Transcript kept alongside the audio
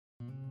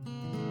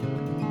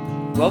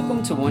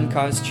Welcome to One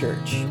Cause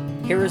Church.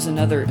 Here is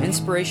another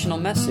inspirational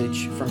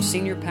message from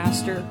Senior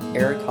Pastor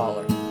Eric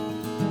Holler.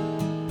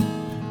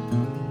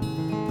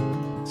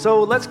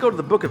 So let's go to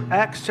the book of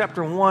Acts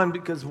chapter 1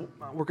 because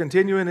we're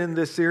continuing in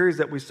this series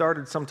that we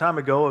started some time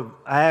ago.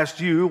 I asked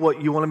you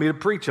what you wanted me to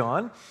preach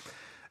on.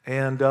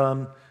 And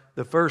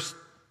the first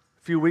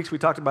few weeks we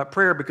talked about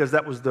prayer because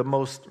that was the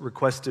most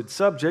requested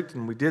subject,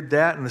 and we did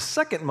that. And the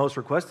second most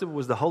requested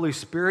was the Holy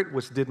Spirit,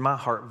 which did my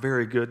heart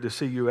very good to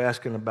see you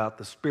asking about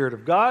the Spirit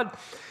of God,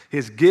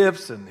 His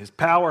gifts and His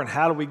power, and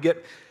how do we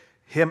get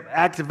Him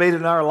activated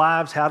in our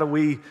lives? How do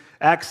we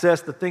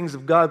access the things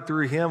of God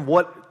through Him?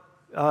 What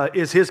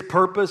is His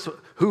purpose?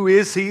 Who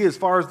is He as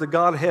far as the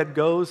Godhead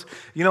goes?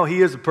 You know,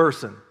 He is a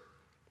person.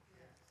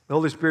 The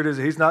Holy Spirit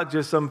He's not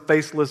just some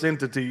faceless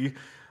entity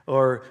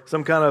or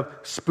some kind of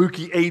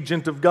spooky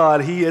agent of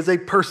God. He is a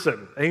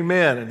person,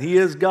 amen, and He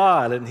is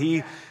God, and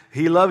He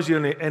loves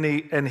you,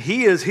 and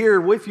He is here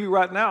with you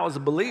right now as a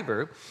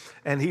believer,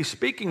 and He's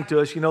speaking to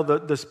us. You know,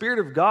 the Spirit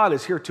of God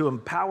is here to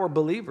empower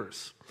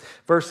believers.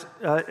 As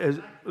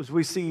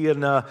we see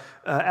in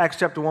Acts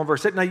chapter 1,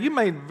 verse 8. Now,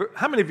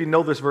 how many of you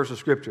know this verse of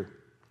Scripture?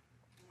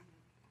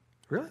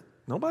 Really?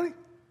 Nobody?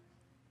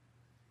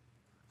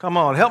 Come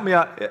on, help me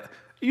out.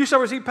 You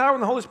shall receive power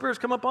when the Holy Spirit's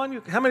come upon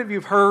you. How many of you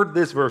have heard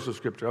this verse of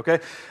Scripture? Okay.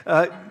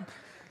 Did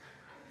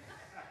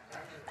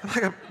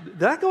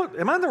I go?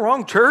 Am I in the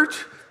wrong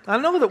church? I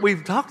know that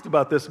we've talked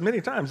about this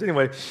many times.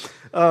 Anyway,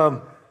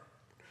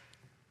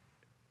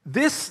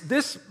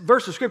 this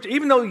verse of Scripture,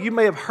 even though you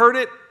may have heard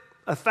it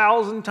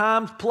 1,000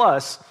 times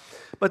plus,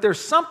 but there's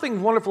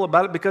something wonderful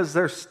about it because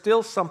there's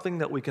still something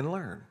that we can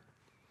learn.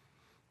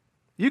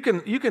 You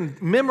can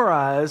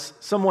memorize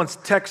someone's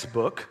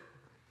textbook,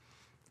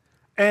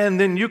 and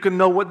then you can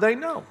know what they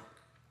know.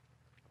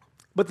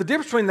 But the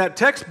difference between that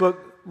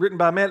textbook written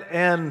by men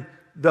and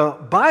the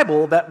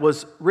Bible that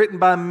was written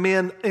by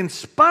men,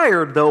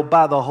 inspired, though,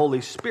 by the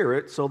Holy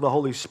Spirit, so the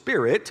Holy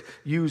Spirit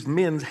used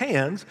men's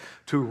hands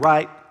to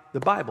write the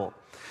Bible.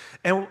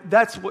 And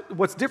that's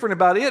what's different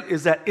about it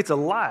is that it's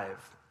alive,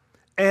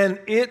 and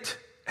it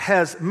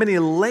has many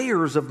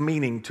layers of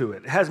meaning to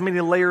it. It has many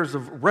layers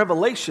of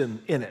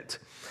revelation in it.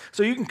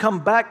 So you can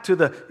come back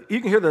to you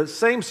can hear the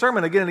same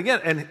sermon again and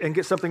again and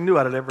get something new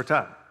out of it every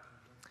time.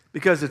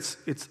 Because it's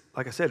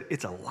like I said,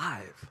 it's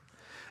alive.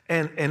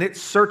 And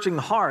it's searching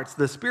hearts.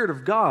 The Spirit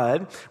of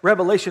God,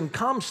 revelation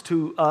comes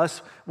to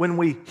us when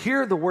we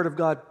hear the Word of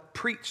God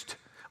preached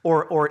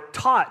or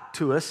taught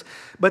to us.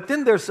 But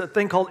then there's a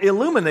thing called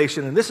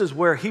illumination, and this is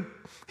where He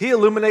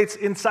illuminates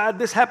inside.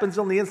 This happens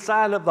on the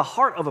inside of the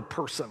heart of a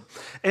person.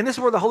 And this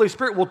is where the Holy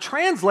Spirit will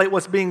translate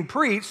what's being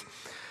preached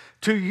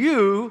to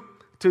you,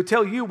 to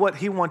tell you what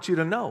He wants you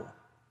to know,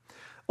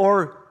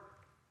 or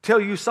tell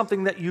you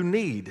something that you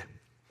need.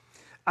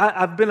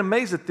 I've been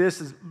amazed at this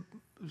as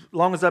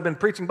long as I've been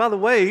preaching. By the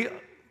way,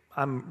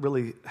 I'm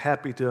really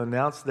happy to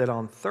announce that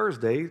on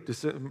Thursday,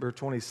 December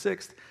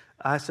 26th,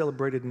 I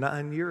celebrated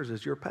 9 years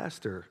as your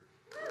pastor.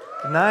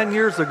 9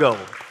 years ago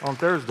on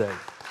Thursday.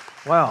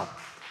 Wow.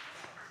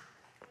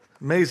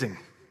 Amazing.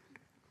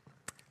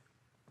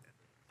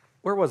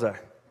 Where was I?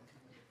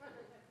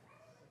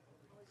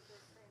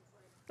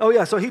 Oh,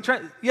 yeah, so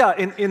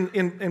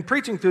in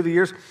preaching through the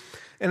years,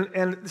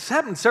 and this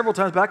happened several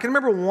times, but I can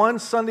remember one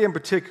Sunday in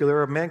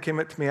particular, a man came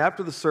up to me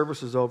after the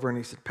service was over, and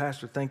he said,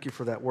 "Pastor, thank you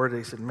for that word." And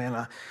he said, "Man,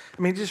 I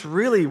mean, just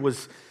really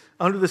was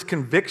under this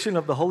conviction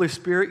of the Holy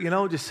Spirit, you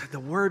know, just the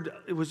word,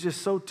 it was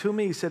just so to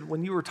me." He said,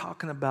 "When you were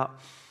talking about,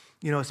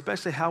 you know,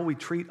 especially how we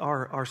treat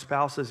our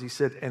spouses," he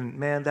said, "and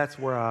man, that's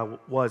where I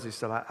was." He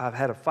said, I've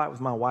had a fight with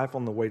my wife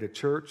on the way to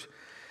church.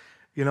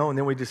 You know, and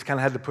then we just kind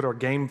of had to put our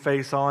game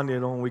face on, you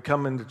know, when we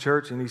come into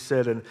church. And he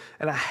said, and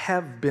I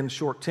have been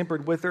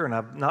short-tempered with her, and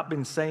I've not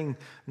been saying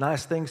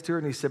nice things to her.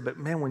 And he said, but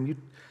man,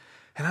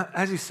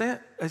 as he's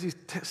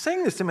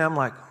saying this to me, I'm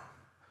like,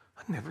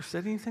 I never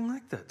said anything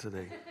like that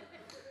today.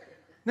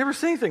 Never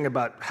said anything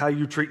about how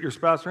you treat your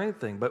spouse or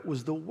anything, but it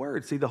was the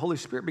Word. See, the Holy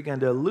Spirit began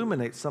to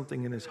illuminate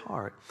something in his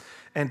heart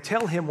and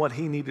tell him what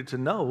he needed to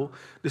know,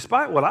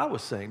 despite what I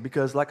was saying,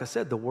 because like I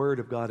said, the Word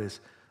of God is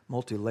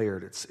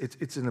multi-layered.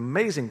 It's an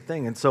amazing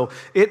thing. And so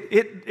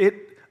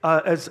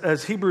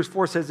as Hebrews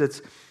 4 says,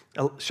 it's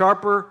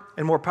sharper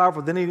and more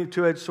powerful than any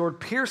two-edged sword,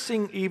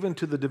 piercing even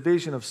to the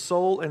division of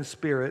soul and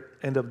spirit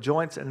and of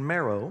joints and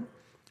marrow.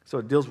 So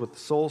it deals with the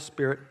soul,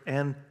 spirit,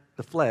 and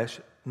the flesh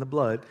and the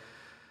blood,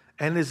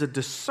 and is a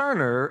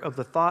discerner of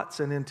the thoughts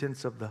and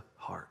intents of the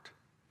heart.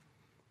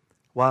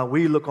 While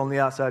we look on the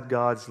outside,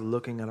 God's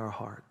looking at our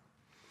heart.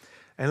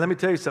 And let me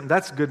tell you something,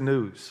 that's good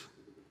news.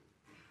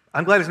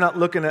 I'm glad He's not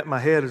looking at my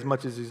head as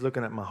much as He's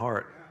looking at my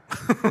heart.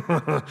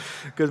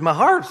 Because my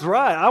heart's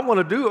right.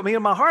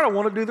 In my heart, I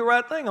want to do the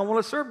right thing. I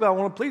want to serve God. I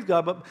want to please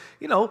God. But,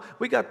 you know,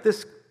 we got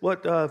this,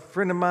 what a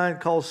friend of mine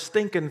calls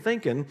stinking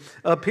thinking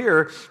up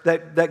here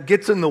that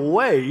gets in the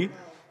way,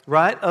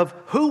 right, of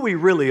who we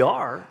really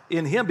are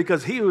in Him.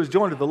 Because he who is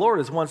joined to the Lord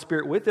is one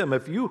spirit with Him.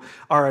 If you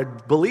are a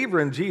believer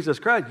in Jesus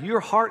Christ,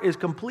 your heart is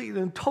completely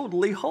and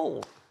totally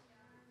whole.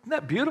 Isn't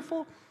that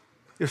beautiful?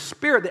 Your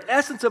spirit, the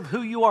essence of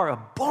who you are, a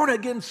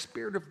born-again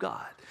spirit of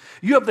God.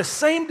 You have the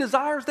same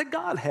desires that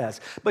God has,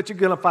 but you're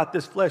going to fight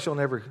this flesh on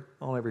every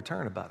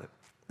turn about it.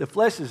 The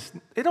flesh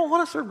it don't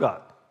want to serve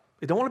God.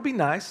 It don't want to be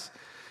nice.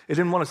 It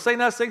didn't want to say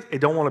nice things. It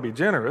don't want to be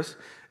generous.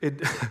 It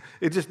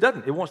just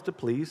doesn't. It wants to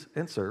please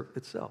and serve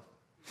itself.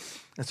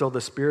 And so the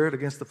spirit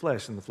against the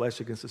flesh and the flesh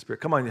against the spirit.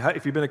 Come on,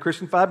 if you've been a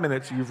Christian 5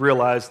 minutes, you've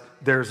realized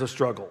there's a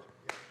struggle,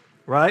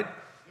 right?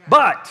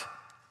 But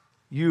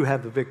you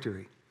have the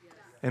victory.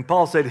 And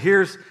Paul said,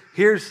 here's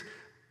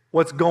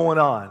what's going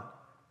on.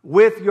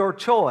 With your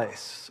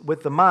choice,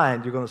 with the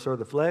mind, you're going to serve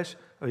the flesh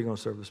or you're going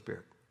to serve the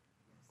spirit.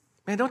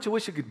 Man, don't you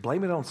wish you could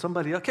blame it on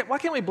somebody else? Why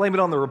can't we blame it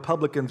on the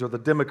Republicans or the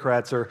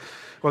Democrats or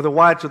the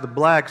whites or the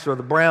blacks or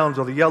the browns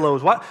or the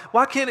yellows?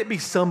 Why can't it be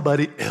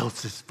somebody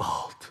else's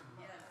fault?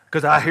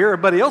 Because I hear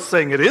everybody else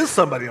saying it is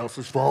somebody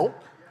else's fault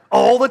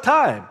all the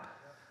time.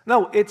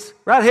 No, it's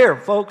right here,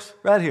 folks,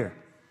 right here.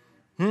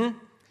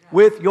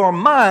 With your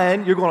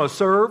mind, you're going to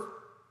serve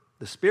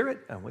the spirit,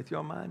 and with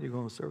your mind, you're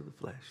going to serve the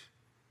flesh.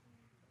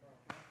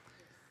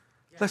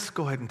 Let's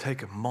go ahead and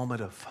take a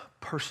moment of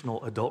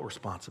personal adult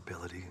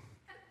responsibility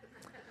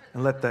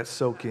and let that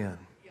soak in.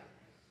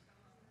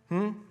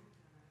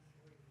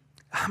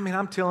 I mean,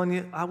 I'm telling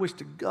you, I wish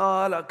to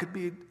God I could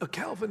be a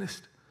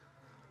Calvinist.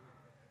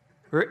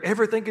 Or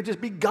everything could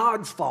just be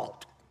God's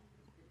fault.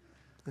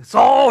 It's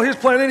all his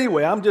plan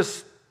anyway. I'm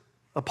just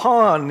a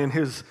pawn in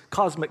his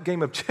cosmic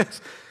game of chess.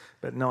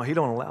 But no, he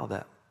don't allow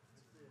that.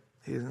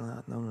 He doesn't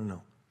allow,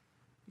 no.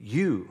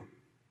 You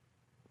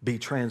be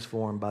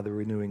transformed by the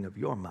renewing of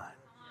your mind.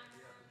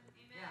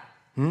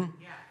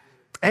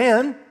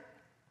 And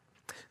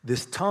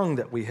this tongue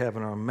that we have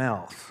in our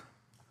mouth,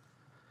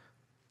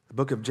 the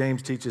book of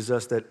James teaches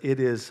us that it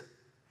is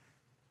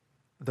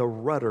the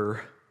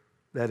rudder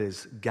that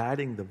is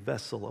guiding the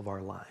vessel of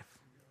our life.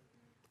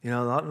 You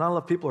know, not a lot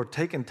of people are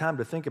taking time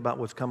to think about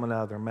what's coming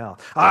out of their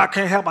mouth. I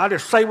can't help it. I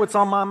just say what's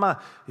on my mind.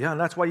 Yeah, and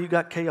that's why you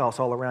got chaos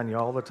all around you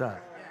all the time.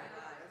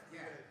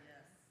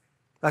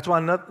 That's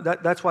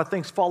why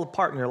things fall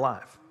apart in your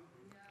life.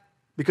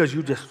 Because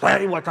you just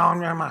say what's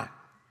on your mind.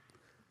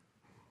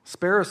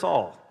 Spare us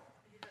all,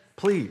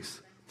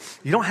 please.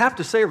 You don't have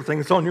to say everything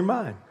that's on your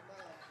mind.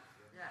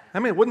 I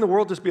mean, wouldn't the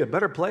world just be a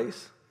better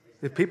place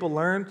if people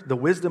learned the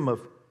wisdom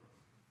of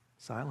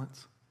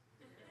silence,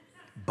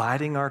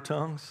 biting our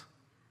tongues,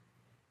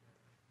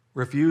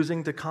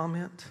 refusing to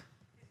comment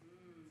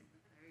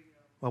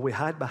while we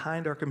hide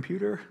behind our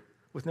computer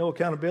with no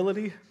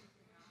accountability?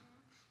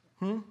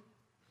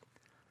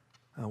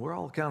 We're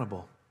all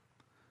accountable.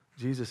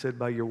 Jesus said,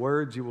 by your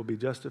words you will be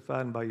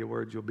justified, and by your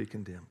words you'll be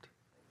condemned.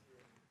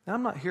 Now,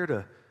 I'm not here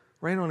to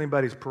rain on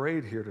anybody's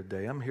parade here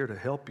today. I'm here to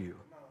help you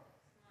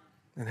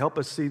and help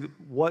us see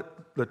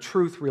what the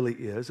truth really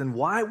is and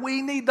why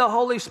we need the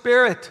Holy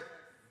Spirit.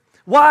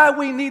 Why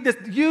we need this.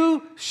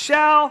 You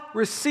shall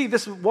receive,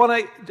 this is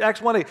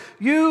Acts 1:8.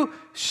 You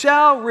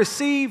shall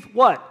receive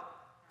what?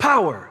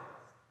 Power.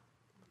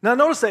 Now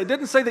notice that it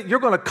didn't say that you're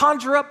going to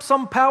conjure up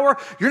some power.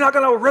 You're not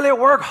going to really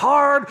work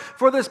hard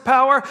for this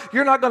power.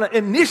 You're not going to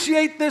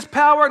initiate this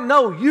power.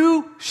 No,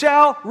 you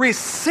shall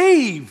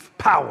receive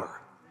power.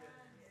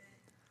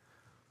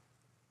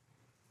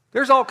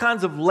 There's all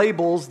kinds of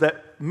labels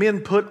that men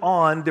put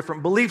on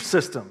different belief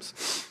systems.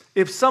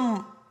 If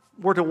some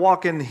were to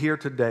walk in here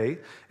today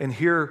and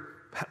hear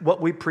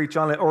what we preach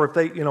on it, or if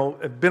they,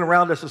 have been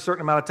around us a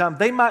certain amount of time,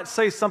 they might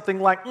say something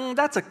like,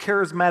 that's a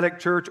charismatic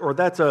church, or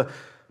that's a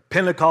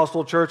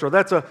Pentecostal church, or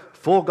that's a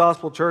full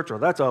gospel church, or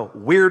that's a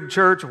weird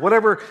church,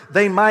 whatever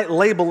they might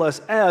label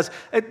us as.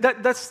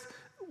 That's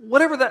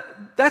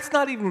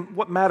not even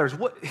what matters.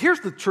 Here's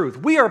the truth.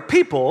 We are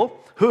people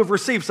who have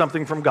received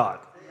something from God.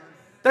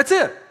 That's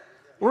it.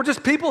 We're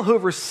just people who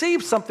have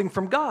received something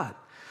from God.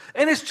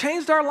 And it's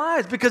changed our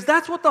lives because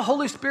that's what the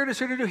Holy Spirit is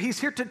here to do. He's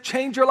here to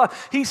change your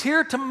life. He's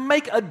here to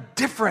make a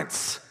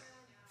difference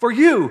for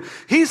you.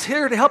 He's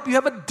here to help you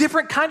have a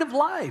different kind of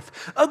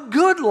life, a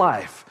good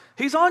life.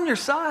 He's on your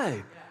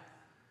side.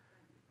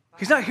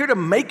 He's not here to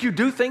make you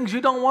do things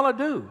you don't want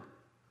to do.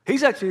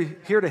 He's actually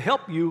here to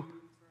help you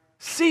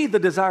see the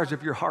desires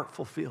of your heart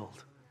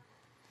fulfilled.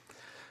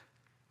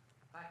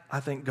 I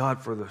thank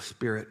God for the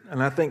Spirit,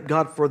 and I thank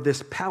God for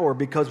this power,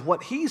 because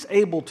what He's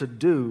able to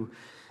do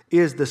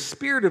is the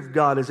Spirit of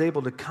God is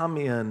able to come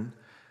in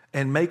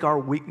and make our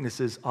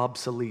weaknesses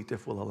obsolete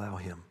if we'll allow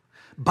Him.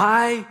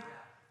 By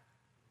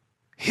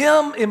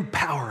Him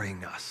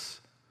empowering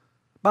us,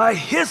 by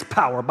His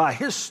power, by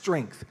His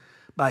strength,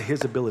 by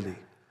His ability.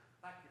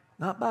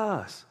 Not by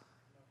us.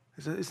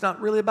 It's not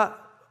really about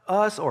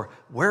us or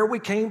where we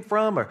came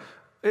from, or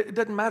it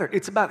doesn't matter.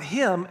 It's about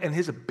Him and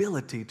His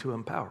ability to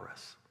empower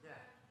us.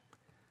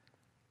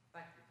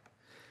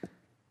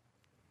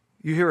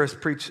 You hear us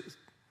preach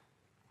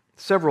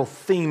several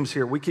themes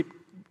here. We keep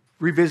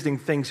revisiting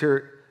things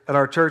here at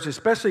our church,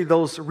 especially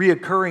those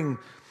reoccurring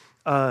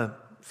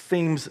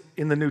themes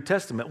in the New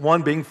Testament.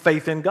 One being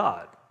faith in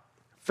God.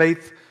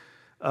 Faith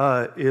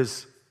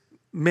is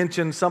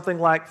mentioned something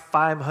like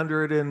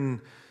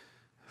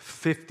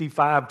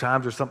 555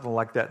 times or something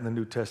like that in the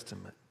New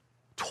Testament.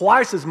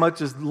 twice as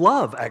much as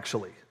love,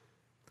 actually.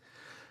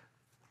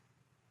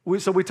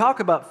 So we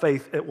talk about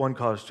faith at One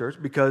Cause Church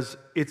because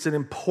it's an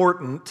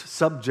important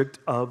subject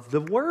of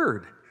the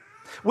Word.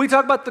 We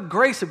talk about the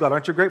grace of God.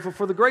 Aren't you grateful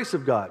for the grace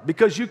of God?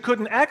 Because you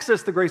couldn't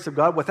access the grace of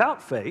God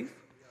without faith.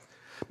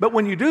 But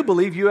when you do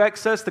believe, you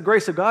access the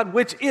grace of God,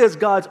 which is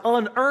God's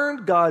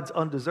unearned, God's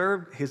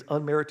undeserved, His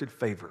unmerited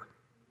favor.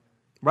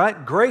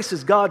 Right? Grace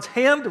is God's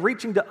hand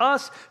reaching to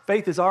us.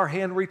 Faith is our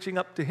hand reaching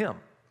up to Him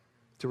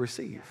to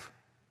receive.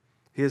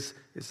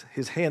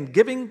 His hand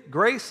giving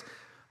grace,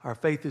 our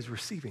faith is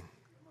receiving.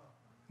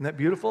 Isn't that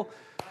beautiful?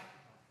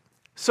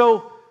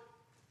 So,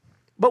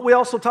 but we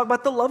also talk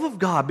about the love of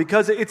God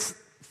because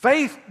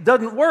faith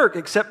doesn't work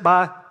except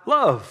by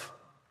love.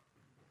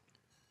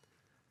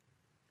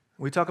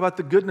 We talk about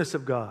the goodness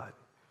of God.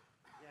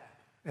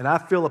 And I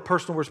feel a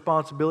personal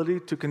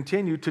responsibility to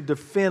continue to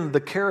defend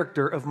the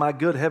character of my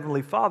good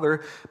Heavenly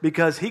Father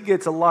because He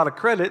gets a lot of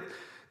credit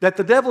that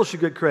the devil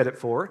should get credit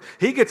for.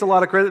 He gets a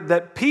lot of credit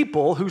that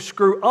people who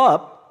screw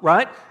up,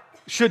 right,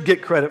 should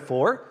get credit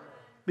for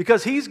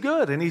because He's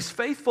good and He's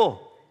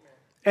faithful.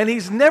 And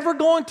He's never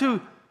going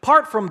to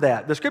part from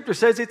that. The Scripture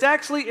says it's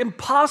actually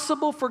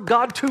impossible for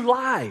God to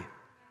lie.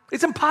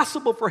 It's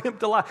impossible for Him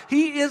to lie.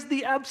 He is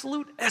the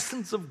absolute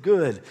essence of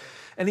good.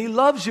 And He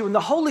loves you. And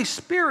the Holy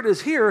Spirit is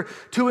here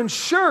to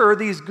ensure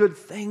these good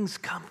things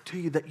come to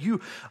you, that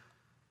you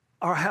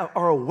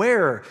are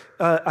aware.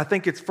 I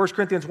think it's 1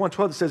 Corinthians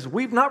 1:12 that says,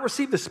 we've not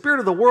received the spirit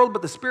of the world,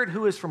 but the Spirit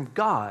who is from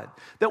God,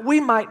 that we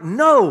might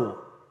know.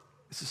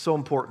 This is so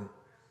important.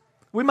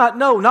 We might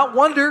know, not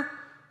wonder,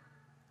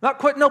 not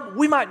quite know, but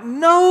we might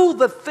know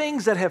the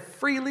things that have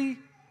freely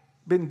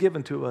been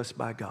given to us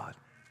by God.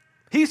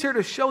 He's here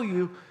to show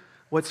you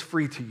what's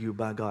free to you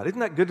by God.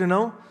 Isn't that good to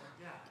know?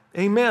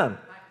 Yeah. Amen.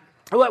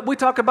 We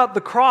talk about the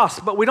cross,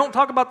 but we don't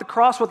talk about the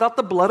cross without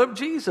the blood of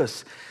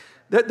Jesus.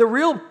 The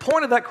real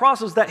point of that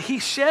cross is that He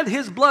shed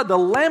His blood. The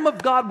Lamb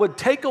of God would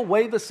take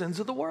away the sins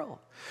of the world.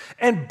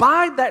 And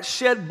by that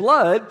shed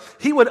blood,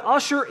 He would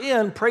usher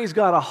in, praise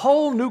God, a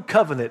whole new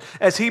covenant.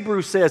 As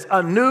Hebrews says,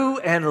 a new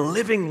and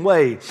living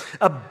way.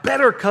 A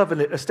better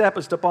covenant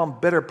established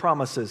upon better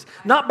promises.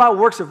 Not by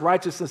works of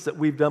righteousness that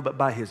we've done, but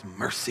by His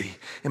mercy.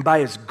 And by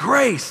His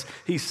grace,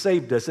 He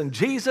saved us. And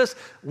Jesus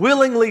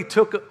willingly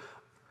took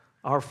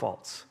our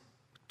faults.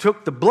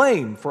 Took the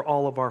blame for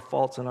all of our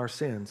faults and our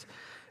sins.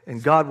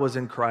 And God was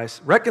in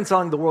Christ,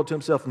 reconciling the world to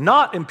Himself,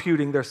 not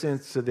imputing their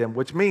sins to them,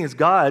 which means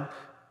God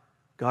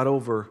got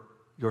over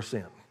your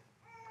sin.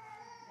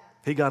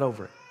 He got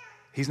over it.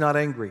 He's not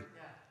angry.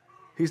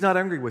 He's not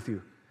angry with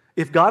you.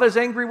 If God is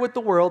angry with the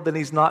world, then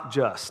He's not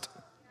just.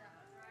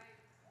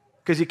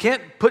 Because you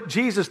can't put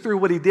Jesus through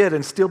what He did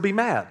and still be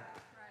mad.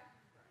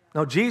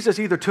 No, Jesus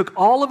either took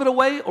all of it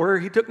away or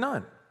He took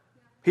none.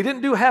 He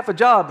didn't do half a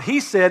job. He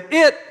said,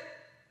 it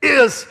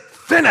is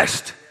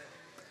finished.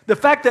 The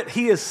fact that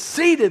He is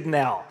seated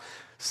now,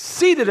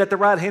 seated at the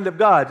right hand of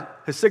God,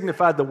 has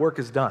signified the work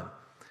is done.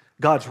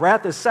 God's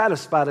wrath is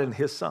satisfied in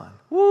His Son.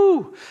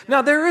 Woo!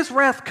 Now there is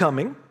wrath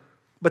coming,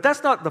 but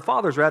that's not the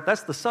Father's wrath,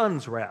 that's the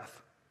Son's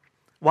wrath.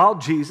 While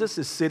Jesus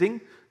is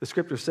sitting, the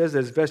Scripture says that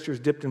His vesture is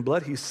dipped in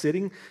blood, He's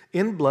sitting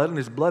in blood, and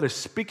His blood is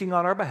speaking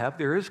on our behalf.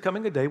 There is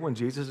coming a day when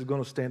Jesus is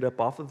going to stand up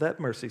off of that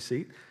mercy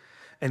seat,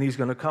 and He's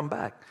going to come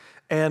back.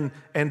 And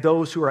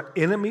those who are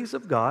enemies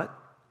of God,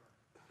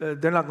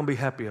 they're not going to be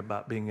happy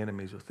about being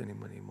enemies with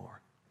Him anymore,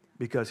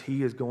 because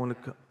He is going to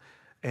come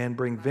and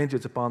bring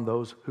vengeance upon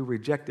those who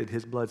rejected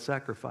His blood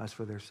sacrifice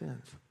for their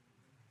sins.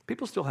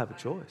 People still have a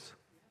choice.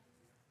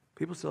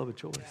 People still have a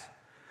choice.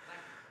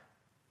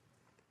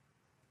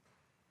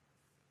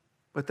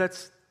 But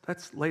that's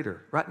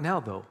later. Right now,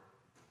 though,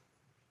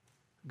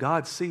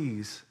 God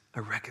sees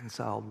a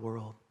reconciled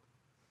world.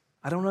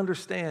 I don't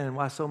understand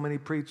why so many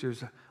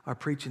preachers are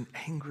preaching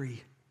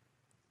angry.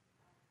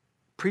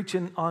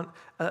 Preaching on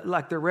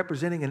like they're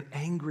representing an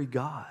angry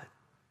God.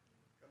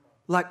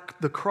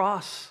 Like the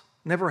cross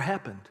never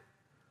happened.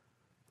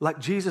 Like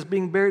Jesus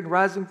being buried and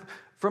rising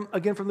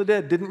again from the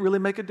dead didn't really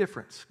make a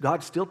difference.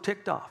 God's still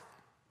ticked off.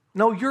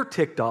 No, you're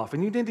ticked off,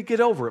 and you need to get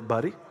over it,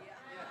 buddy.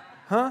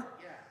 Huh?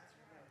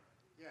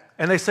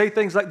 And they say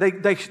things like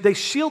they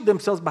shield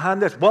themselves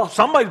behind this. Well,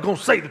 somebody's going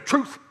to say the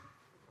truth.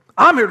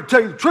 I'm here to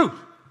tell you the truth.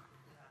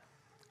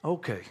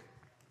 Okay.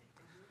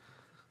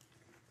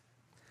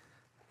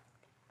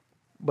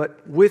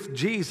 But with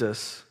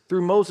Jesus,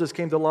 through Moses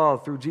came the law,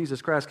 through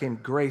Jesus Christ came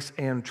grace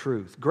and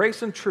truth.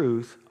 Grace and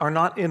truth are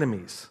not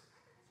enemies.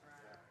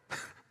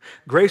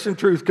 Grace and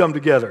truth come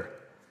together.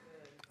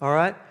 All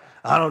right?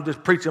 I don't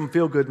just preach them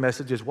feel-good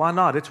messages. Why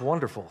not? It's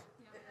wonderful.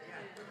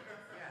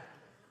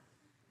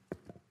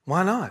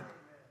 Why not?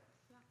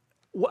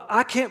 Well,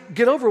 I can't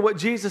get over what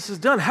Jesus has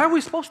done. How are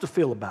we supposed to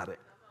feel about it?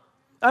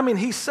 I mean,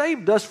 He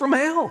saved us from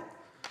hell.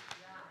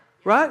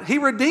 Right? He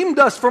redeemed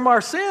us from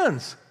our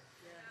sins.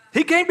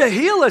 He came to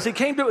heal us. He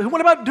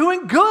went about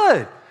doing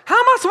good. How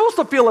am I supposed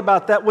to feel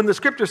about that when the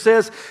scripture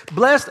says,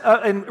 blessed,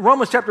 in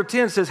Romans chapter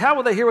 10 says, how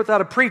will they hear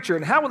without a preacher?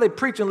 And how will they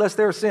preach unless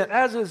they are sent?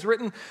 As it is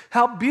written,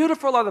 how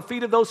beautiful are the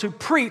feet of those who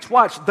preach,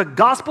 watch, the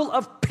gospel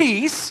of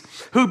peace,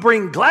 who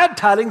bring glad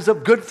tidings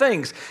of good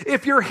things.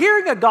 If you're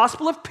hearing a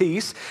gospel of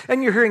peace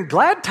and you're hearing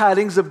glad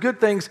tidings of good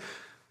things,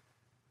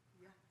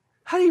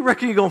 how do you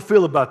reckon you're going to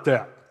feel about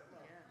that?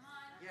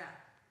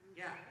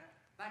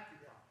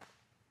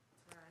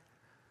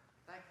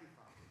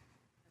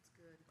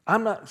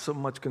 I'm not so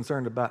much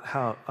concerned about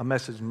how a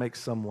message makes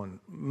someone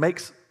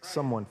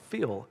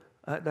feel.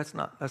 That's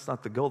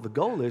not the goal. The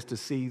goal is to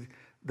see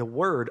the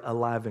word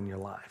alive in your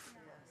life.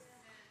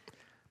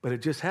 But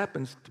it just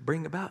happens to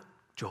bring about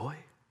joy,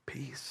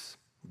 peace,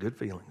 good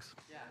feelings.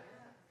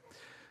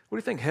 What do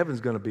you think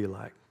heaven's going to be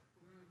like?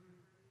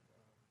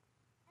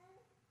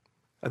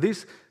 Are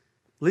these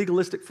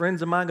legalistic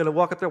friends of mine going to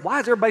walk up there? Why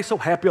is everybody so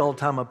happy all the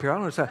time up here? I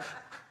don't understand.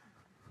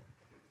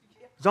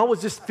 There's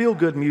always just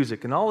feel-good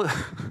music and all.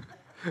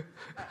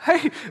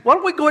 Hey, why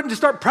don't we go ahead and just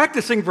start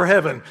practicing for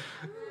heaven?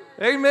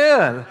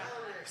 Amen.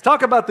 Let's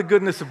talk about the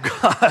goodness of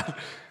God.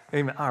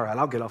 Amen. All right,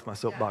 I'll get off my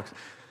soapbox.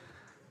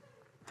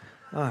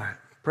 All right,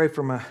 pray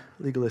for my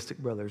legalistic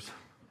brothers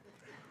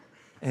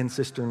and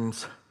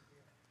sisterns.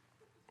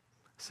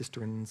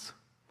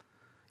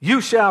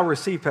 You shall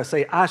receive power.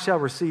 Say, I shall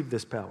receive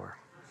this power.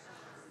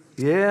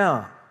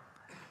 Yeah.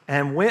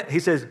 And when, he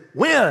says,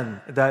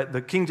 when,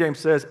 the King James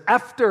says,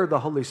 after the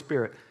Holy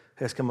Spirit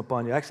has come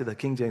upon you. Actually, the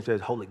King James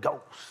says Holy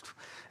Ghost.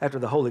 After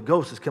the Holy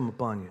Ghost has come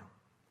upon you.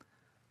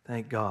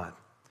 Thank God.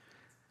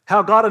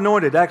 How God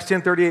anointed, Acts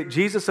 10:38,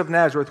 Jesus of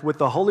Nazareth with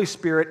the Holy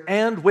Spirit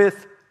and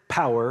with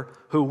power,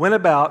 who went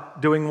about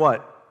doing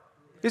what?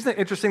 Isn't it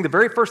interesting? The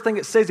very first thing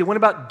it says he went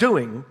about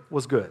doing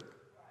was good.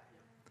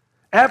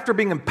 After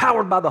being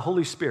empowered by the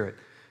Holy Spirit,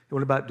 he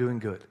went about doing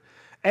good.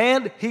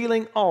 And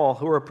healing all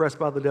who are oppressed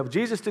by the devil.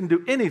 Jesus didn't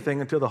do anything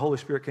until the Holy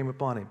Spirit came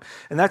upon him.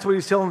 And that's what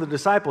he's telling the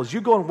disciples.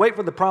 You go and wait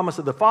for the promise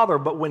of the Father,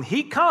 but when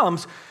he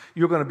comes,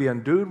 you're going to be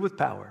endued with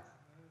power.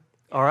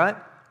 All right?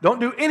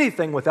 Don't do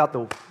anything without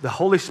the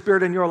Holy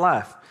Spirit in your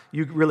life.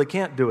 You really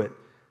can't do it.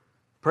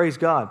 Praise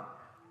God.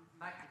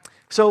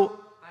 So,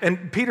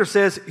 and Peter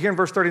says here in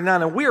verse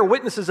 39, and we are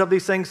witnesses of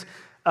these things,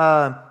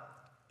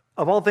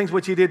 of all things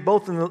which he did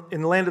both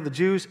in the land of the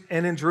Jews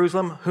and in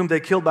Jerusalem, whom they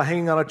killed by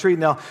hanging on a tree.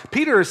 Now,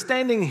 Peter is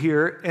standing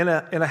here in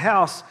a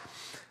house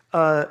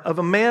of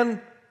a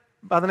man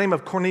by the name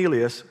of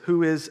Cornelius,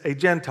 who is a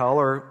Gentile,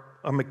 or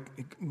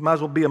might as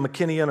well be a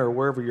McKinney or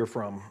wherever you're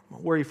from.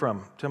 Where are you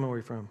from? Tell me where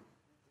you're from.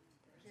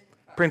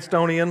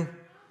 Princetonian?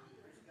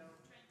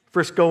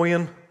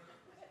 Friscoian?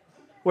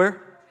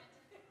 Where?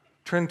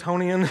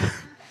 Trentonian?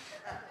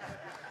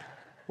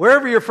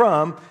 Wherever you're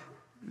from,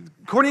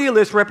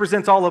 Cornelius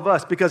represents all of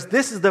us because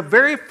this is the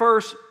very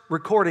first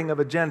recording of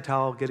a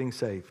Gentile getting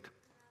saved.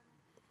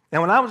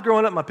 And when I was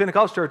growing up in my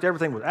Pentecostal church,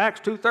 everything was Acts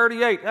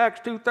 2:38,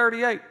 Acts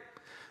 2:38.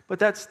 But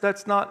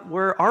that's not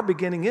where our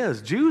beginning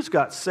is. Jews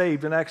got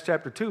saved in Acts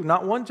chapter 2.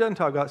 Not one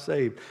Gentile got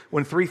saved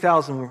when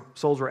 3,000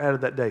 souls were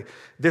added that day.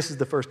 This is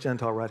the first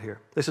Gentile right here.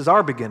 This is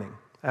our beginning,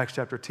 Acts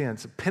chapter 10.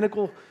 It's a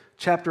pinnacle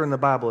chapter in the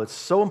Bible. It's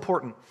so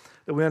important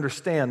that we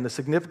understand the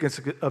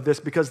significance of this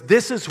because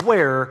this is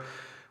where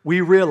we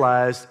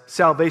realize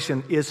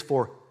salvation is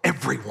for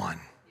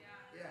everyone.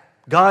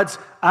 God's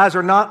eyes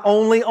are not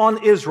only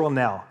on Israel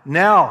now.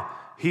 Now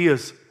he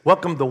has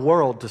welcomed the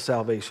world to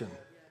salvation.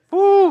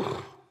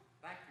 Woo!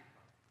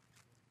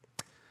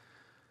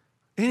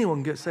 Anyone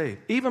can get saved.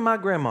 Even my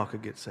grandma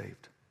could get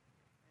saved.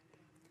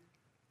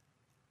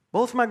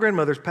 Both my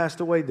grandmothers passed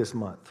away this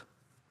month.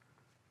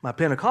 My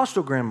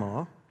Pentecostal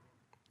grandma,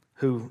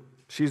 who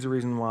she's the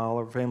reason why all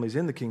our family's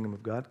in the kingdom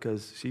of God,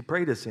 because she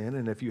prayed us in,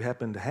 and if you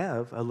happen to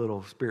have a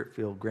little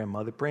spirit-filled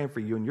grandmother praying for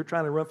you and you're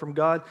trying to run from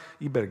God,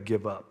 you better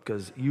give up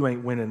because you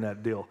ain't winning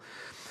that deal.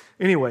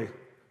 Anyway,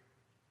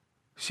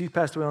 she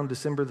passed away on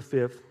December the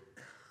 5th,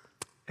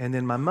 and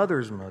then my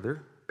mother's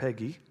mother,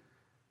 Peggy,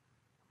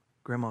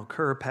 Grandma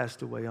Kerr,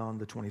 passed away on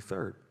the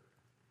 23rd.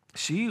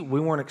 We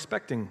weren't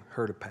expecting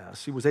her to pass.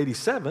 She was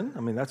 87. I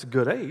mean, that's a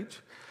good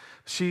age.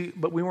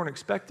 But we weren't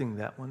expecting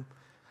that one.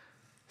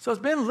 So it's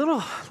been a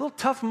little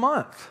tough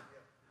month.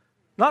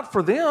 Not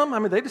for them. I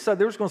mean, they decided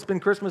they were just going to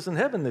spend Christmas in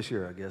heaven this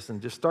year, I guess,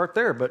 and just start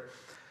there. But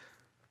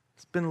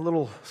it's been a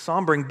little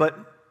sombering. But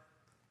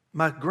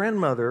my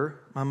grandmother,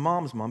 my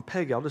mom's mom,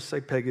 Peggy, I'll just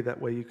say Peggy,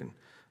 that way you can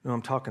know what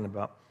I'm talking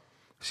about.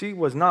 She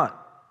was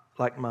not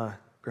like my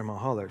Grandma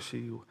Holler.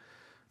 She,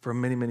 for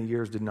many, many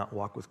years, did not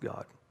walk with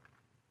God.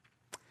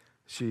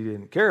 She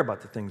didn't care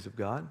about the things of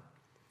God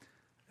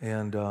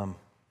and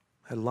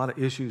had a lot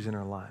of issues in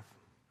her life,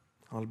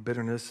 a lot of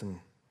bitterness and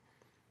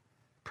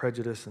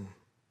prejudice, and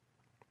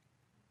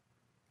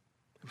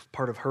it was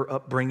part of her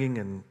upbringing,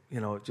 and,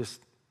 it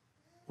just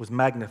was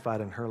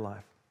magnified in her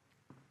life.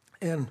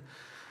 And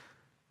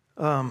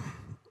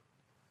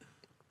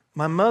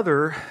my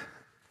mother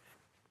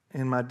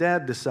and my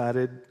dad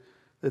decided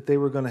that they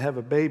were going to have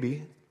a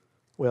baby.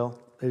 Well,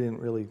 they didn't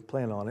really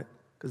plan on it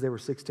because they were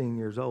 16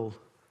 years old.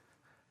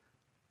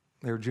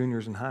 They were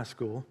juniors in high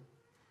school.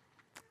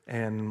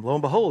 And lo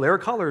and behold,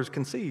 Eric Holler is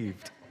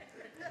conceived.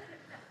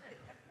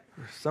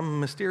 Some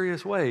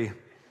mysterious way.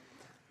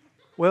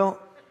 Well,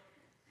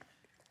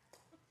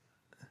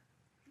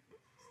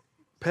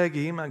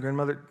 Peggy, my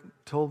grandmother,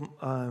 told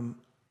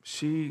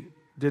she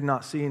did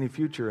not see any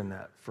future in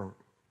that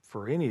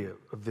for any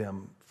of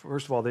them.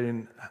 First of all, they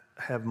didn't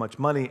have much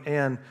money,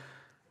 and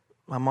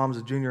my mom's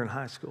a junior in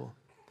high school.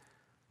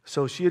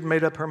 So she had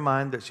made up her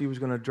mind that she was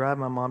going to drive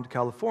my mom to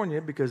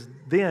California, because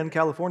then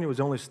California was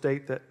the only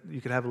state that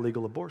you could have a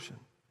legal abortion.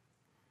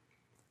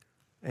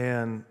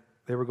 And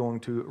they were going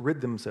to rid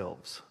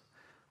themselves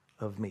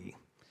of me.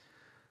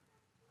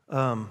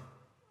 But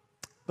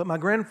my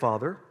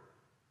grandfather,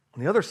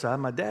 on the other side,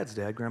 my dad's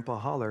dad, Grandpa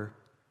Holler,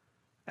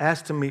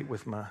 asked to meet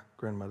with my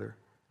grandmother.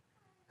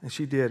 And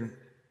she did.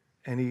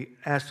 And he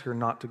asked her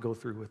not to go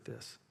through with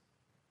this.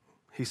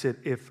 He said,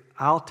 if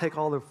I'll take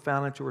all the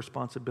financial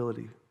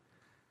responsibility,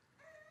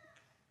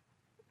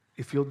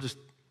 if you'll just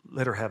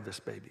let her have this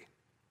baby.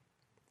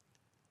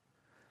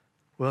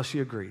 Well, she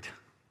agreed,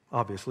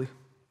 obviously.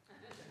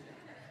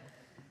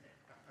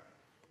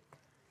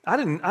 I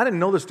didn't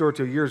know this story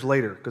till years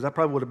later, because I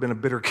probably would have been a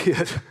bitter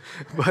kid.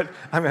 But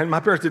I mean, my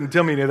parents didn't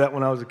tell me any of that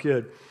when I was a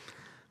kid.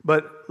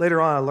 But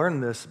later on, I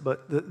learned this.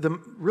 But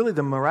really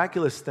the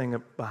miraculous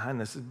thing behind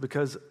this is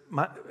because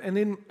and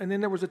then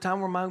there was a time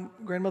where my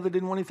grandmother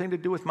didn't want anything to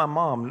do with my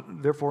mom.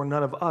 Therefore,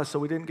 none of us. So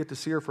we didn't get to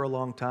see her for a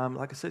long time.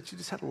 Like I said, she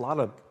just had a lot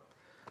of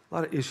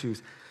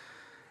issues.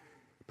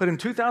 But in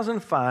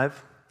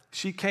 2005,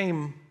 she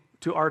came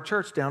to our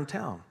church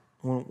downtown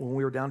when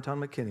we were downtown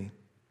McKinney,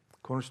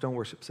 Cornerstone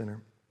Worship Center.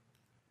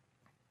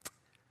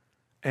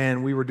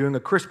 And we were doing a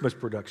Christmas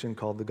production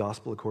called The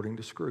Gospel According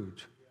to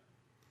Scrooge,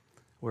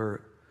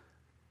 where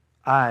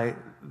I,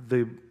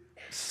 the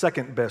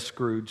second best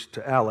Scrooge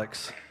to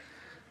Alex,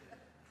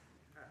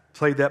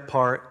 played that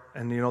part.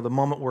 And, the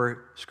moment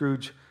where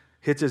Scrooge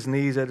hits his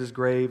knees at his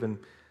grave, and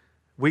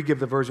we give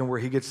the version where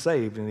he gets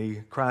saved and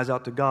he cries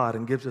out to God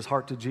and gives his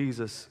heart to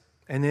Jesus.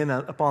 And then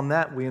upon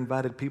that, we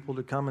invited people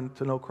to come and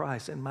to know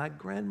Christ. And my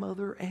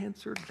grandmother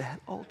answered that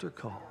altar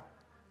call.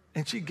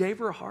 And she gave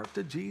her heart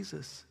to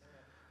Jesus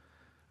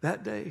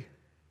that day.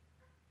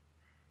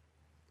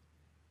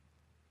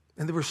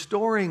 And the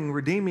restoring,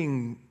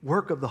 redeeming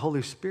work of the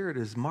Holy Spirit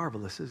is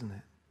marvelous, isn't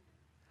it?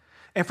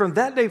 And from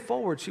that day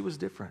forward, she was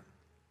different.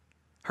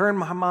 Her and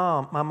my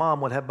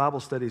mom would have Bible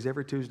studies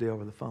every Tuesday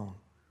over the phone.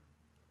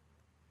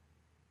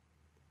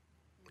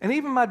 And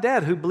even my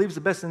dad, who believes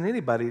the best in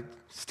anybody,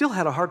 still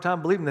had a hard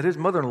time believing that his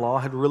mother-in-law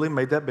had really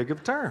made that big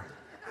of a turn.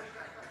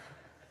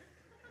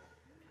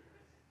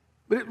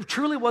 But it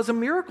truly was a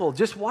miracle,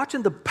 just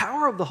watching the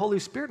power of the Holy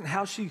Spirit and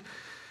how she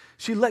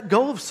let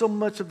go of so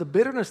much of the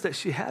bitterness that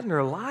she had in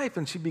her life,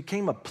 and she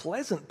became a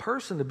pleasant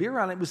person to be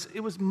around.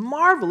 It was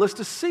marvelous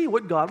to see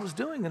what God was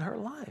doing in her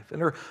life.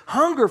 And her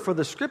hunger for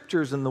the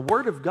Scriptures and the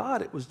Word of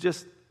God, it was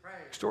just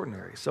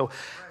extraordinary. So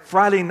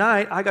Friday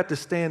night, I got to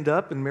stand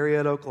up in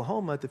Marietta,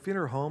 Oklahoma at the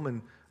funeral home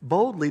and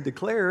boldly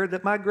declare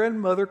that my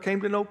grandmother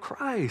came to know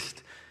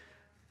Christ.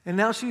 And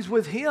now she's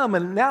with him,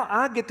 and now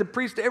I get to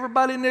preach to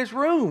everybody in this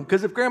room.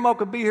 Because if Grandma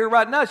could be here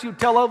right now, she would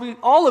tell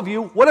all of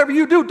you, whatever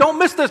you do, don't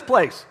miss this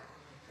place.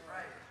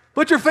 Right.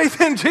 Put your faith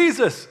in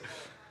Jesus.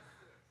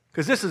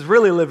 Because this is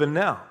really living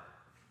now.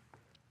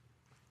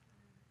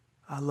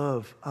 I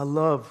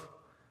love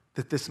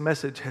that this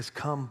message has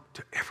come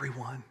to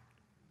everyone.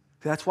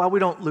 That's why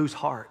we don't lose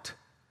heart.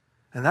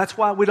 And that's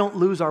why we don't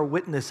lose our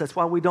witness. That's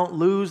why we don't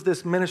lose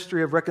this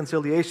ministry of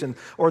reconciliation.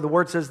 Or the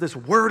word says this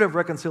word of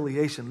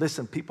reconciliation.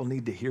 Listen, people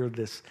need to hear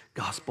this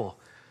gospel.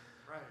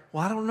 Right.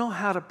 Well, I don't know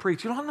how to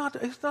preach.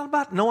 It's not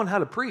about knowing how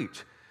to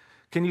preach.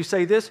 Can you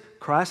say this?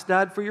 Christ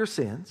died for your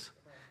sins.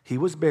 He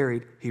was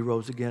buried. He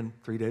rose again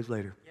 3 days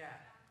later. Yeah.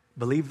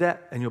 Believe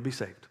that and you'll be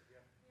saved.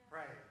 Yeah.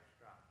 Right.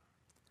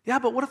 Yeah,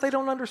 but what if they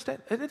don't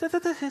understand?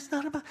 It's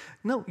not about...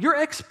 No,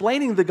 you're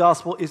explaining the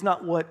gospel is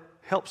not what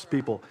helps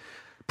people.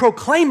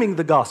 Proclaiming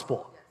the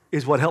gospel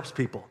is what helps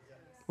people.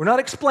 We're not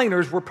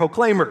explainers, we're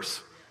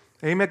proclaimers.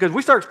 Amen? Because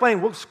we start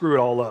explaining, we'll screw it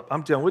all up.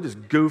 I'm telling you, we'll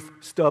just goof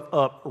stuff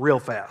up real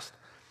fast.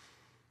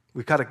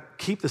 We've got to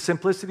keep the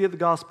simplicity of the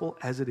gospel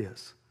as it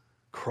is.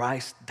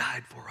 Christ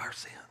died for our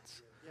sins.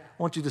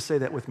 I want you to say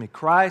that with me.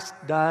 Christ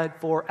died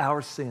for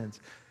our sins.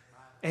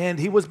 And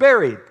he was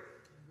buried.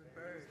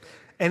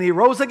 And he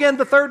rose again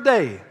the third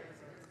day.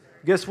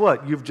 Guess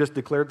what? You've just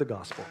declared the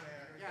gospel.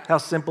 How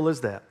simple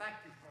is that?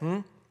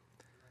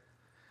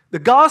 The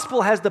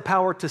gospel has the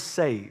power to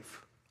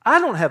save. I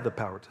don't have the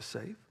power to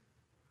save.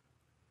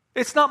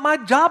 It's not my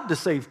job to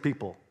save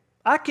people.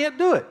 I can't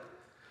do it.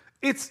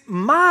 It's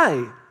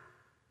my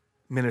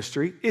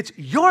ministry. It's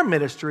your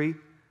ministry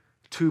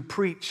to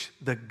preach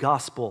the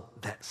gospel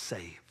that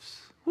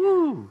saves.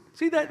 Woo!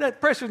 See,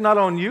 that pressure's not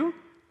on you.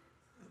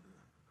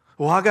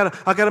 Well, I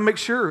gotta make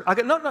sure.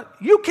 No,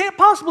 you can't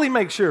possibly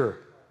make sure.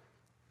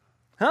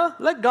 Huh?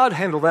 Let God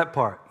handle that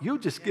part. You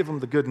just give them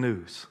the good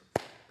news.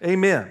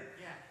 Amen.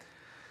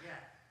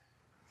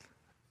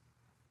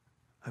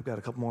 I've got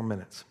a couple more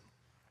minutes.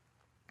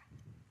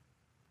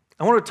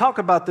 I want to talk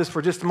about this for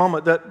just a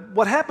moment, that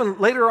what happened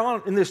later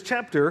on in this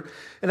chapter,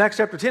 in Acts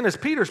chapter 10, as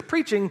Peter's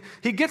preaching,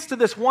 he gets to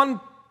this one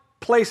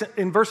place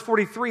in verse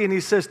 43, and he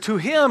says, "To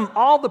him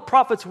all the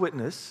prophets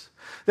witness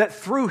that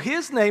through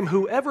his name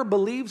whoever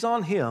believes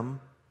on him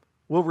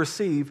will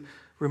receive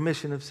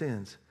remission of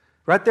sins."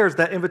 Right there's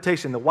that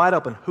invitation, the wide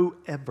open,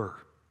 whoever.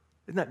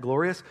 Isn't that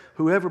glorious?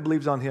 Whoever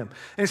believes on him.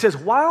 And it says,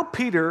 while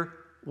Peter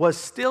was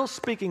still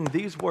speaking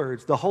these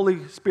words, the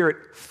Holy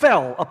Spirit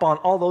fell upon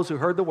all those who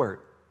heard the word.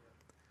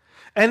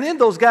 And then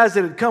those guys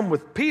that had come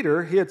with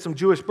Peter, he had some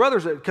Jewish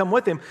brothers that had come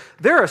with him,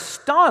 they're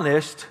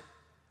astonished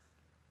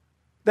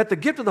that the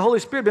gift of the Holy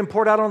Spirit had been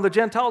poured out on the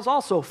Gentiles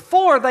also,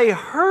 for they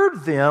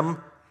heard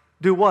them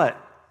do what?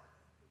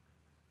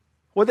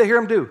 What did they hear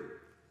them do?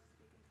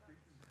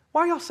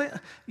 Why are y'all saying?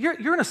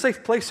 You're in a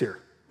safe place here.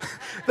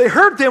 They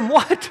heard them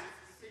what?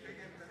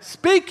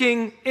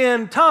 Speaking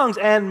in tongues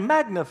and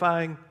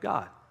magnifying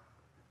God.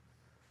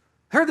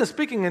 Heard them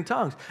speaking in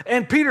tongues.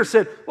 And Peter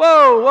said,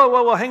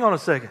 whoa, hang on a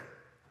second.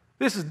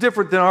 This is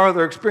different than our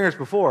other experience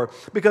before.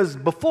 Because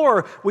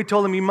before, we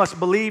told them you must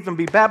believe and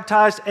be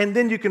baptized, and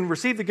then you can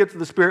receive the gift of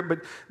the Spirit.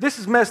 But this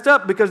is messed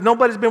up because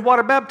nobody's been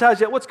water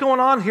baptized yet. What's going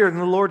on here? And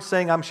the Lord's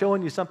saying, I'm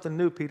showing you something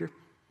new, Peter.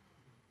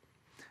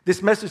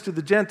 This message to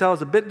the Gentiles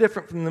is a bit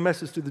different from the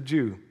message to the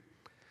Jew.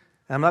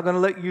 And I'm not going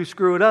to let you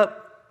screw it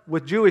up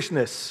with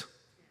Jewishness.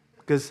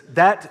 Because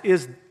that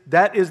is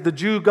the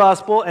Jew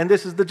gospel, and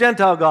this is the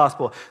Gentile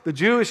gospel. The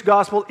Jewish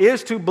gospel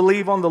is to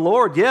believe on the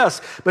Lord,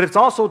 yes, but it's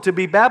also to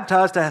be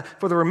baptized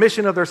for the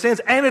remission of their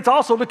sins, and it's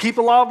also to keep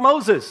the law of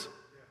Moses.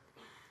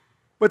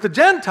 But the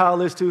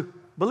Gentile is to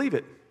believe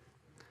it.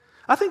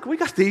 I think we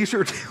got the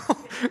easier deal,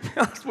 to be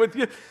honest with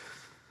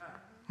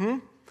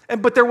you.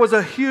 But there was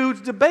a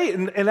huge debate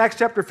in Acts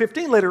chapter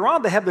 15. Later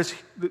on, they have this,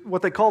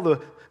 what they call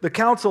the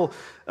council,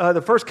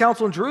 the first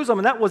council in Jerusalem,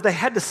 and that was they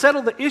had to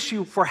settle the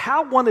issue for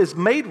how one is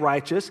made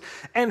righteous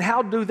and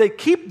how do they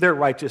keep their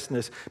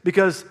righteousness.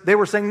 Because they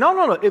were saying,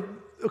 no.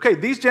 Okay,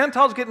 these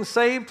Gentiles getting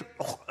saved,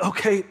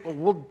 okay,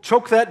 we'll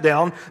choke that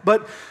down.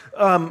 But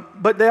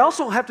they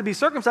also have to be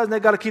circumcised and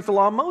they've got to keep the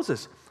law of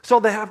Moses. So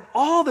they have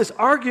all this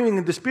arguing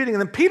and disputing.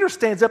 And then Peter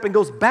stands up and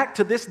goes back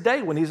to this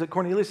day when he's at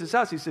Cornelius'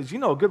 house. He says,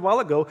 a good while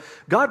ago,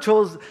 God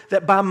chose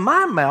that by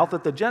my mouth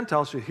that the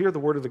Gentiles should hear the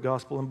word of the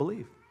gospel and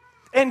believe.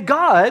 And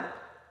God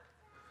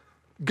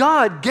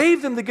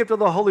gave them the gift of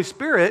the Holy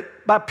Spirit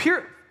by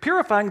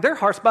purifying their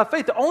hearts by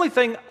faith. The only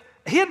thing,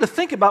 he had to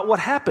think about what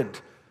happened.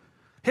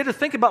 He had to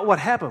think about what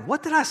happened.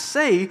 What did I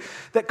say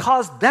that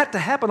caused that to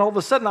happen? All of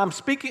a sudden,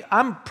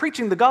 I'm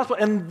preaching the gospel,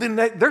 and then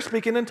they're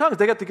speaking in tongues.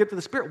 They got the gift of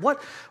the Spirit.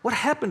 What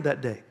happened that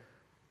day?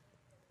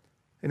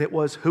 And it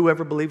was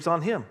whoever believes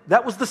on him.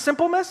 That was the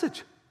simple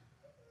message.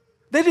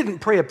 They didn't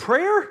pray a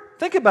prayer.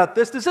 Think about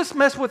this. Does this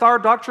mess with our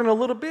doctrine a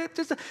little bit?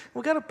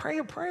 We got to pray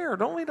a prayer,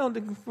 don't we?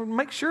 To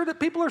make sure that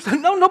people are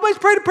saying, no, nobody's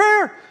prayed a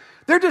prayer.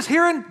 They're just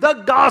hearing the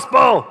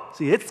gospel.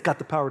 See, it's got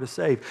the power to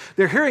save.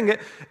 They're hearing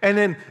it, and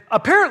then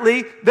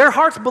apparently their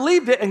hearts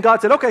believed it, and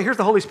God said, okay, here's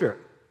the Holy Spirit.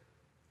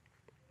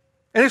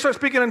 And they start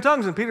speaking in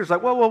tongues, and Peter's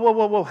like,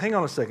 whoa, hang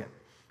on a second.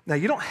 Now,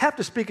 you don't have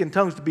to speak in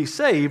tongues to be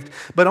saved,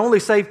 but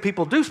only saved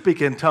people do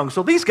speak in tongues.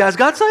 So these guys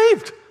got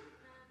saved.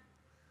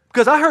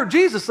 Because I heard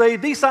Jesus say,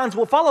 these signs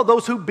will follow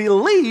those who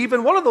believe,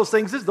 and one of those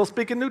things is they'll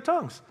speak in new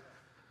tongues.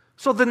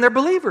 So then they're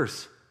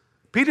believers.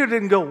 Peter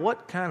didn't go,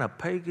 what kind of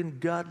pagan,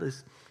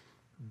 godless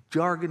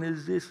jargon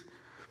is this?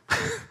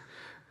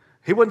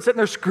 He wasn't sitting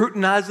there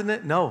scrutinizing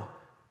it. No.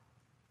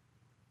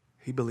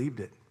 He believed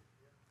it.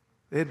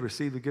 They had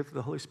received the gift of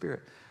the Holy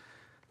Spirit.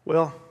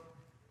 Well,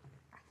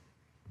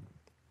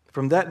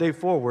 from that day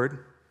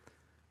forward,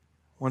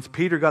 once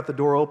Peter got the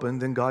door open,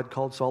 then God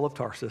called Saul of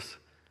Tarsus,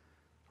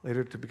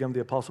 later to become the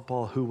Apostle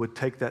Paul, who would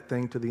take that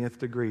thing to the nth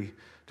degree,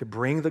 to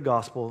bring the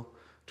gospel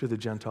to the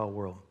Gentile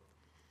world.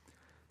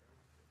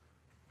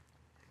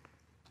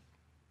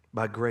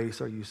 By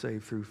grace are you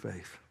saved through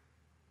faith.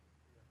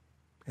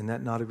 And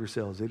that not of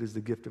yourselves. It is the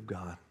gift of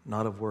God,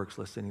 not of works,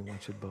 lest anyone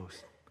should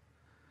boast.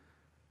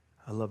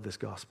 I love this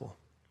gospel.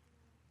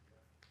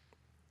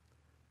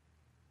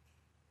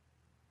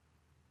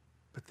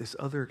 But this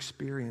other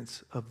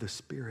experience of the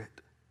Spirit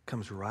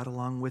comes right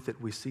along with it.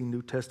 We see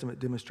New Testament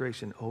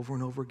demonstration over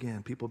and over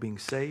again. People being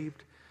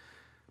saved,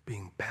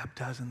 being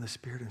baptized in the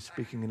Spirit, and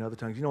speaking in other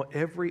tongues. You know,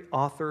 every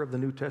author of the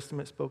New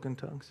Testament spoke in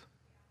tongues.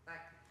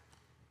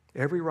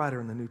 Every writer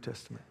in the New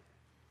Testament.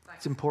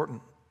 It's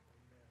important.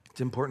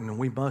 It's important, and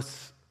we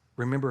must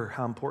remember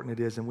how important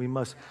it is, and we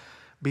must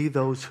be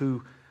those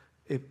who,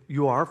 if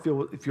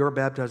you're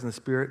baptized in the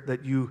Spirit,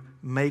 that you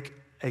make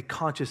a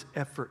conscious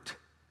effort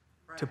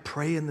to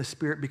pray in the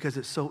Spirit, because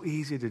it's so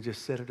easy to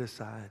just set it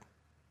aside.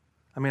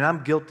 I mean,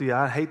 I'm guilty.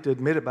 I hate to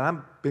admit it, but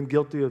I've been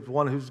guilty of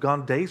one who's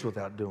gone days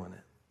without doing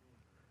it.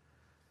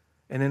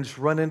 And then just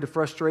run into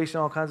frustration,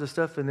 all kinds of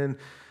stuff, and then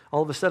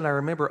all of a sudden I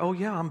remember, oh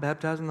yeah, I'm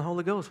baptized in the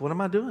Holy Ghost. What am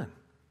I doing?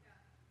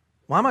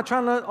 Why am I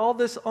trying to all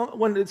this,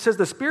 when it says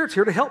the Spirit's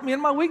here to help me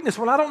in my weakness,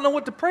 when I don't know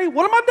what to pray?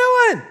 What am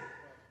I doing?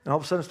 And all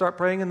of a sudden start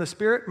praying in the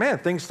Spirit. Man,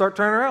 things start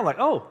turning around like,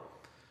 oh,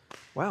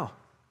 wow.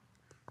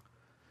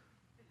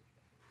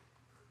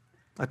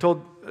 I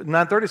told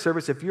 9:30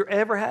 service, if you're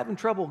ever having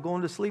trouble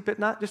going to sleep at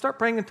night, just start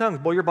praying in tongues.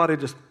 Boy, your body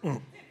just,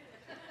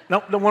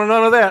 Nope, don't want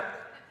none of that.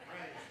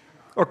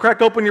 Or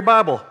crack open your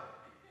Bible.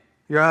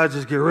 Your eyes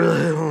just get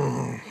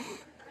really,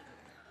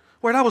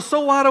 Wait, I was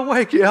so wide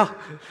awake. Yeah,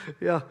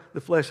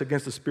 the flesh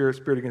against the spirit,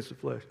 spirit against the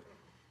flesh.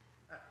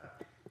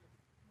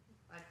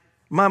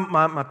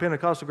 My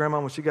Pentecostal grandma,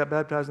 when she got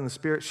baptized in the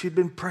Spirit, she'd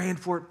been praying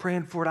for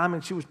it. I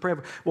mean, she was praying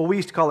for it. Well, we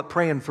used to call it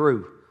praying through.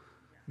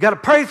 You got to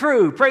pray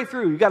through.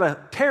 You got to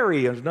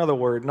tarry is another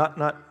word, not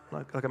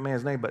like a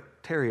man's name,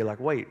 but tarry, like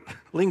wait,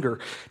 linger.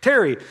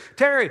 Tarry.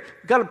 You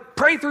got to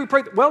pray through.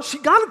 Well, she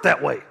got it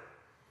that way.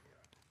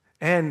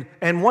 And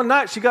one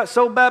night she got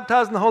so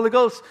baptized in the Holy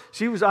Ghost,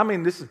 she was,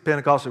 this is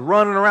Pentecostal,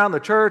 running around the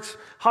church,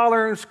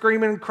 hollering,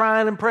 screaming,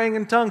 crying, and praying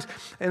in tongues,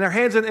 and her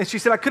hands, and she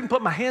said, I couldn't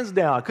put my hands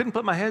down.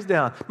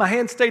 My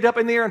hands stayed up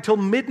in the air until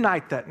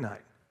midnight that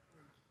night.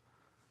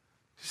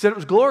 She said it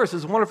was glorious. It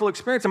was a wonderful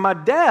experience. And my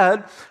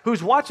dad,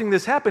 who's watching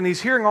this happen,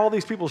 he's hearing all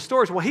these people's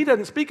stories. Well, he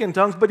doesn't speak in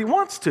tongues, but he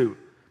wants to.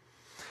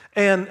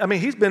 And,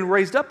 he's been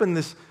raised up in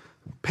this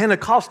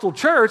Pentecostal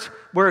church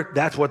where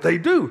that's what they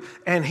do.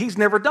 And he's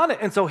never done it.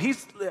 And so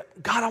he's,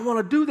 God, I want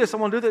to do this.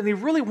 And he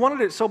really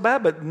wanted it so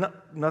bad, but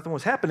nothing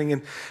was happening.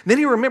 And then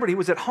he remembered, he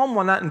was at home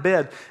one night in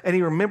bed, and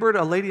he remembered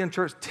a lady in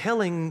church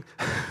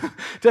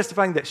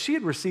testifying that she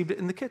had received it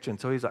in the kitchen.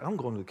 So he's like, I'm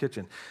going to the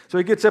kitchen. So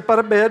he gets up out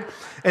of bed,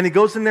 and he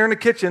goes in there in the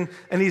kitchen,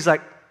 and he's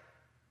like,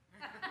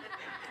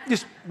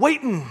 just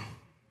waiting.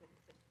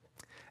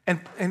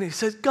 And he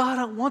says, God,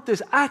 I want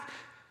this.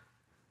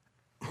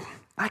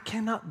 I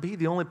cannot be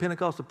the only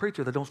Pentecostal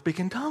preacher that don't speak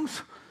in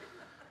tongues.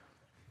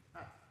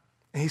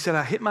 And he said,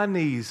 I hit my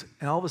knees,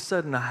 and all of a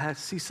sudden I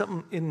see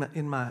something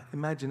in my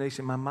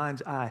imagination, my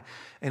mind's eye,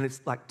 and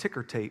it's like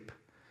ticker tape,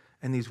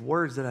 and these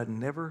words that I'd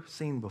never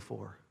seen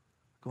before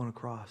going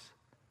across.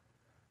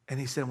 And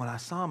he said, when I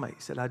saw him, he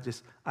said,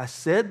 I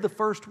said the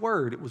first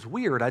word. It was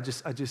weird. I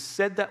just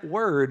said that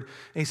word,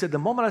 and he said, the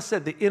moment I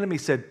said, the enemy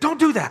said, don't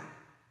do that.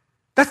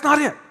 That's not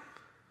it.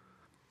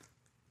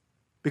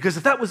 Because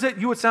if that was it,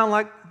 you would sound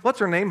like, what's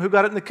her name, who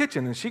got it in the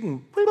kitchen? And she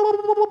can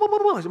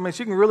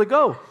really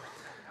go.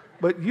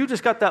 But you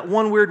just got that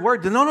one weird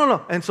word.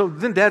 No. And so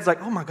then Dad's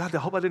like, oh my God, I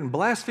hope I didn't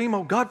blaspheme.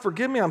 Oh God,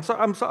 forgive me. I'm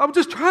sorry. I'm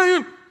just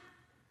trying.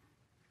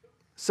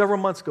 Several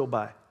months go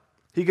by.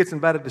 He gets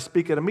invited to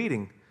speak at a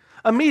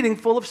meeting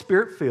full of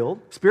Spirit-filled,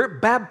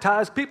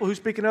 Spirit-baptized people who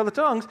speak in other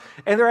tongues.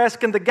 And they're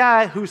asking the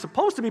guy who's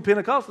supposed to be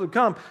Pentecostal to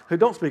come who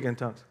don't speak in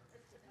tongues.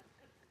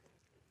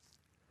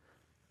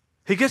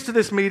 He gets to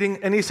this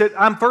meeting, and he said,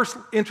 I'm first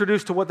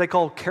introduced to what they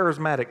call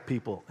charismatic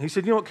people. He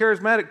said, you know what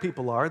charismatic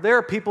people are? They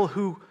are people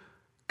who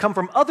come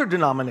from other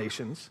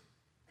denominations,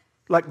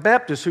 like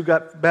Baptists who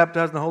got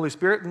baptized in the Holy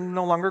Spirit and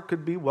no longer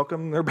could be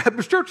welcome in their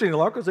Baptist church any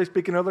longer because they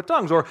speak in other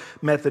tongues, or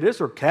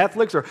Methodists or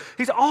Catholics, or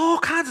he's all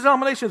kinds of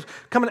denominations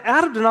coming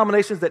out of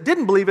denominations that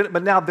didn't believe in it,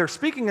 but now they're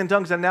speaking in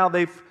tongues, and now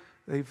they've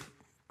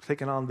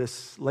taken on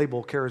this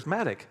label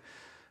charismatic.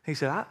 He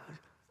said,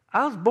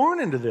 I was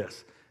born into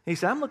this. He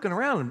said, I'm looking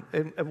around,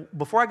 and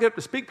before I get up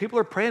to speak, people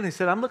are praying. He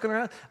said, I'm looking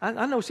around.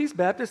 I know she's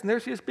Baptist, and there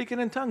she is speaking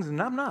in tongues, and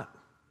I'm not.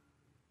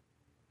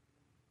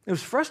 It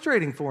was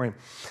frustrating for him.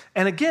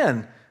 And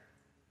again,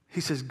 he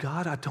says,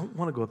 God, I don't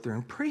want to go up there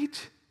and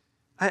preach.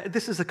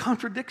 This is a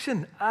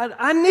contradiction.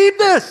 I need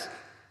this.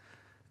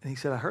 And he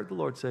said, I heard the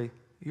Lord say,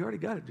 you already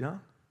got it, John.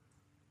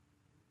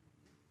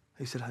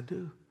 He said, I do.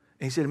 And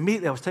he said,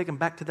 immediately I was taken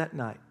back to that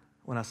night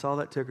when I saw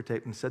that ticker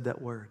tape and said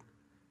that word.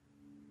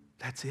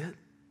 That's it.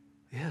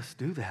 Yes,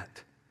 do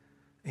that.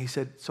 And he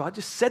said, so I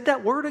just said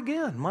that word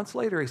again. Months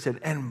later, he said,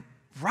 and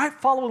right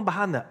following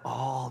behind that,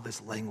 all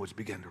this language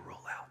began to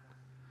roll out.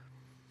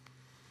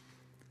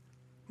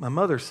 My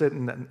mother sat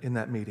in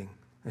that meeting,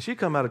 and she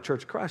come out of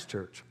Church of Christ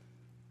Church.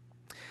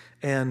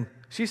 And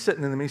she's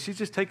sitting in the meeting, she's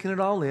just taking it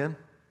all in.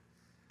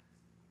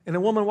 And a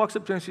woman walks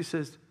up to her and she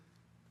says, do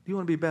you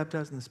want to be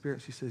baptized in the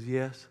Spirit? She says,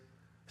 yes.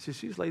 She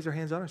just lays her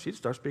hands on her, and she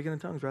just starts speaking in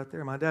tongues right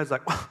there. My dad's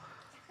like, well,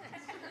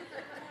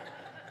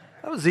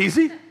 that was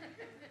easy.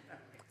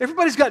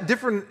 Everybody's got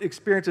different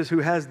experiences who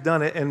has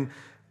done it, and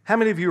how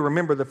many of you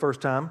remember the first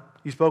time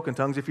you spoke in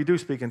tongues? If you do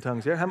speak in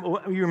tongues, you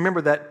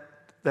remember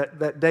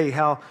that day,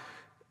 how,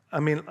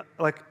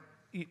 like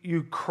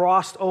you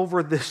crossed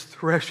over this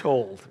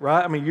threshold,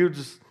 right?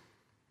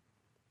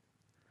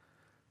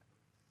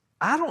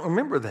 I don't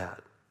remember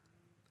that.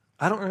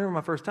 I don't remember my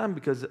first time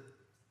because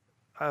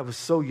I was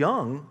so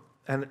young,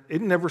 and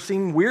it never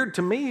seemed weird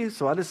to me,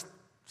 so I just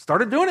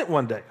started doing it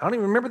one day. I don't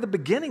even remember the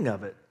beginning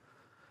of it.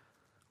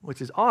 Which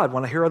is odd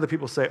when I hear other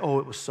people say, oh,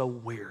 it was so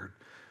weird.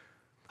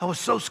 I was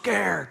so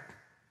scared.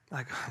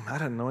 Like, I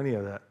didn't know any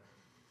of that.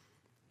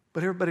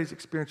 But everybody's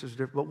experience is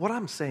different. But what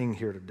I'm saying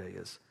here today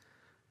is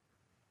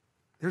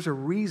there's a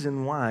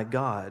reason why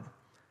God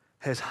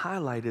has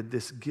highlighted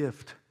this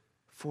gift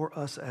for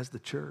us as the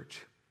church.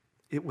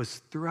 It was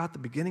throughout the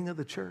beginning of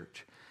the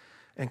church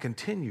and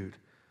continued.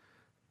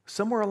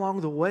 Somewhere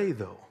along the way,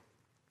 though,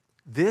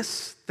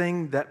 this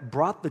thing that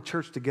brought the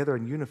church together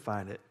and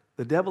unified it,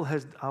 the devil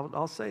has,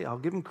 I'll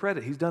give him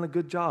credit, he's done a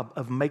good job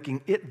of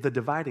making it the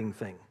dividing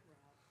thing.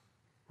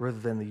 rather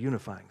than the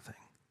unifying thing.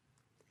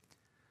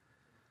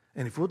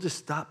 And if we'll just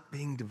stop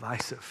being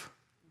divisive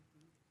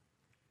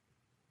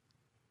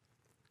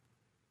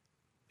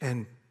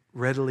and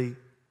readily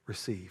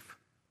receive,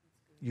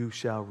 you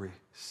shall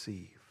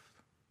receive.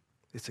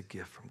 It's a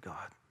gift from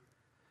God.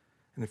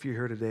 And if you're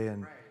here today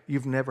and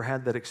you've never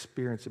had that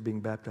experience of being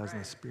baptized in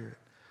the Spirit,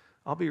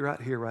 I'll be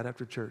right here right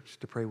after church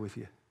to pray with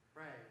you.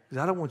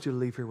 Because I don't want you to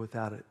leave here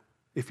without it,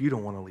 if you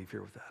don't want to leave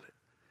here without it.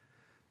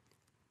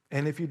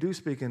 And if you do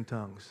speak in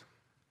tongues,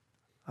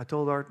 I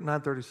told our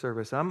 9:30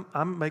 service,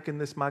 I'm making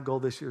this my goal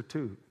this year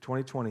too,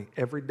 2020.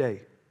 Every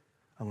day,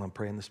 I'm going to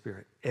pray in the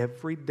Spirit.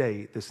 Every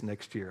day this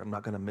next year, I'm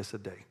not going to miss a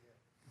day.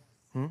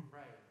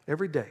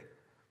 Every day.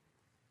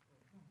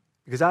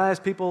 Because I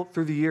ask people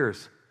through the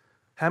years,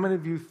 how many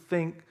of you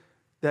think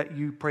that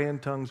you pray in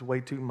tongues way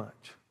too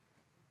much?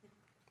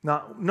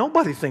 Now,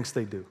 nobody thinks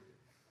they do.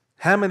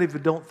 How many of you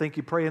don't think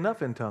you pray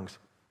enough in tongues?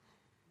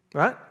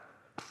 Right?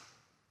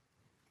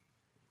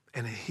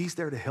 And He's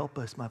there to help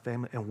us, my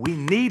family. And we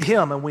need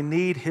Him, and we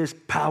need His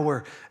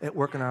power at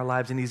work in our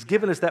lives. And He's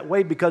given us that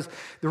way because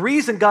the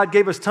reason God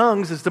gave us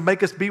tongues is to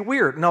make us be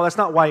weird. No, that's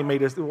not why He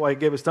made us, why He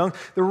gave us tongues.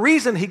 The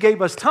reason He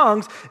gave us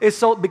tongues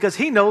is because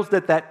He knows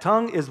that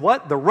tongue is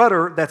what? The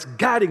rudder that's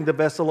guiding the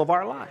vessel of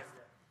our life.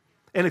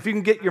 And if you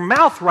can get your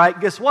mouth right,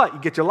 guess what? You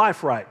get your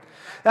life right.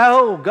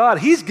 Oh, God,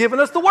 He's given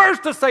us the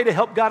words to say to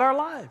help guide our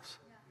lives.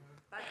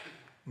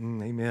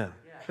 Amen.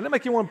 Can that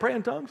make you want to pray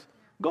in tongues?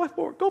 Go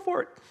for it. Go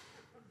for it.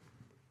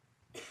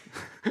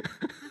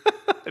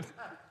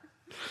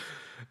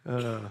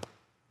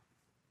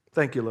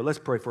 Thank you, Lord. Let's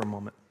pray for a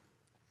moment.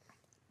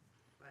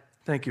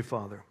 Thank you,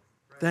 Father.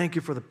 Thank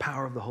you for the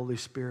power of the Holy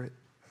Spirit.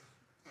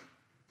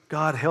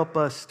 God, help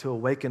us to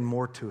awaken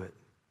more to it,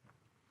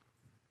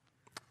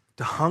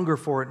 to hunger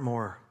for it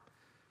more,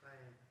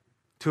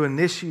 to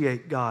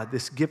initiate, God,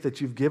 this gift that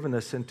you've given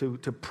us, and to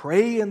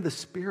pray in the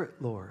Spirit,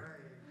 Lord,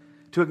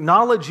 to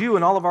acknowledge you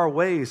in all of our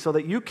ways so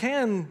that you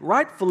can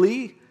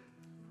rightfully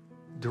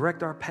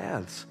direct our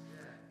paths.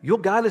 You'll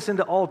guide us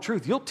into all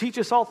truth. You'll teach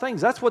us all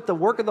things. That's what the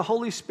work of the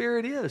Holy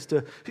Spirit is,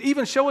 to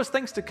even show us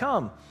things to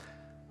come.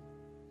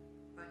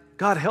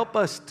 God, help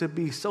us to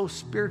be so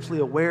spiritually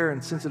aware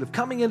and sensitive.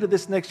 Coming into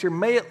this next year,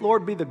 may it,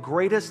 Lord, be the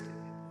greatest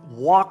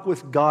walk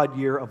with God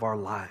year of our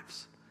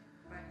lives.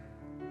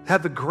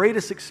 Have the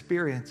greatest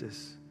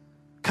experiences.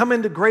 Come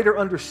into greater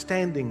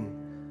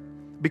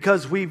understanding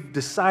because we've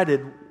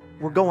decided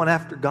we're going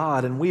after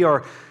God, and we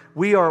are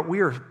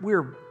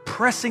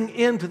pressing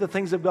into the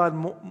things of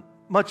God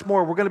much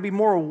more. We're going to be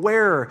more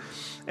aware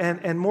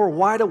and more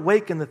wide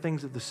awake in the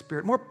things of the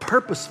Spirit, more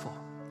purposeful.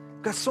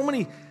 We've got so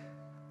many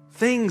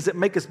things that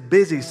make us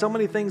busy, so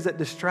many things that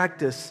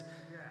distract us,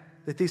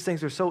 that these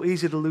things are so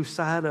easy to lose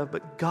sight of.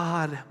 But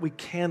God, we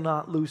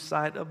cannot lose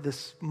sight of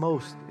this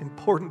most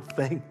important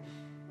thing.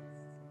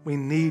 We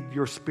need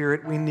your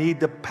Spirit. We need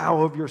the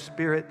power of your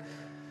Spirit.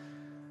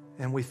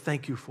 And we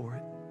thank you for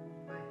it.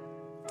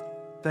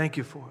 Thank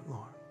you for it,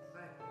 Lord.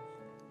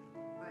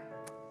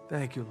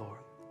 Thank you, Lord.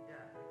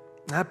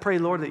 And I pray,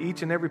 Lord, that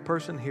each and every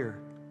person here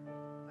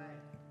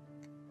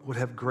would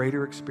have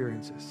greater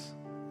experiences,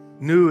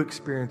 new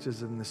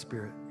experiences in the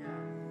Spirit.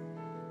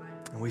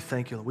 And we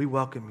thank you, Lord. We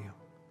welcome you.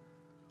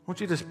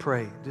 Won't you just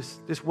pray?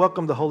 Just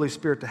welcome the Holy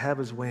Spirit to have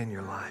His way in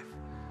your life.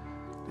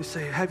 Just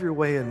say, have your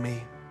way in me.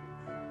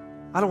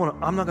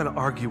 I'm not going to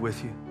argue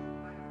with you.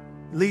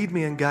 Lead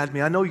me and guide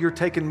me. I know you're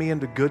taking me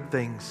into good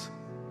things.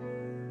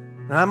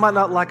 And I might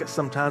not like it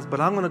sometimes,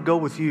 but I'm going to go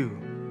with you.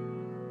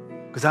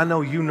 Because I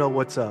know you know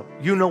what's up.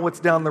 You know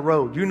what's down the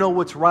road. You know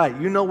what's right.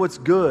 You know what's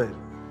good.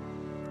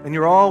 And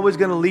you're always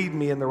going to lead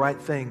me in the right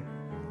thing.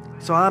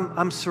 So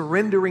I'm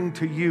surrendering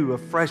to you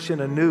afresh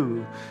and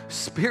anew.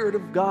 Spirit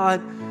of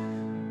God,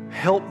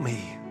 help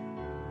me.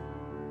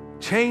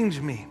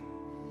 Change me.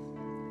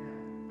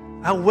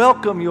 I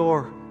welcome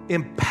your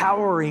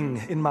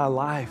empowering in my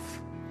life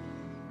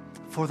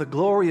for the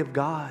glory of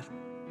God.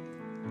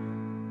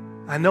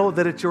 I know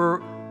that it's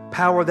your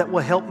power that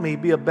will help me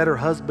be a better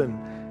husband,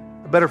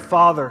 a better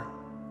father.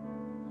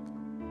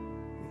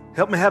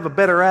 Help me have a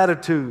better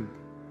attitude.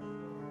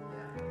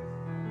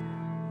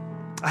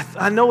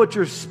 I know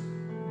it's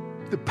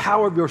the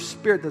power of your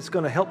Spirit that's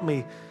going to help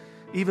me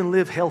even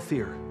live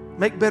healthier,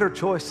 make better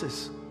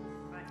choices.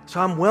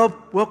 So I'm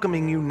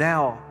welcoming you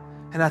now.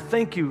 And I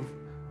thank you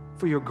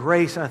for your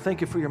grace, and I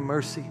thank you for your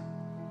mercy.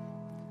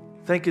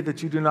 Thank you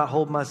that you do not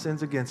hold my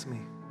sins against me.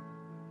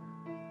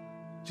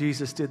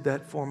 Jesus did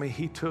that for me.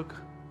 He took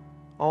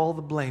all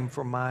the blame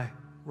for my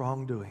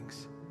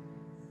wrongdoings.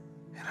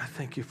 And I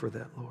thank you for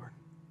that, Lord.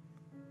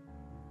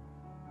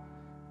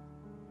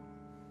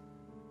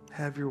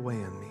 Have your way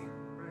in me.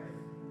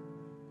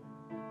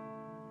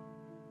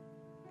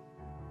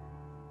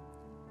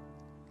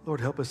 Lord,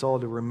 help us all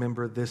to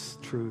remember this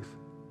truth,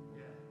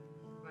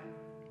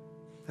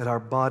 that our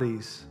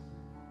bodies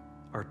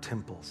are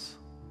temples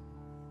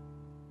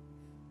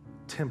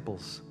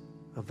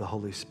of the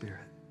Holy Spirit,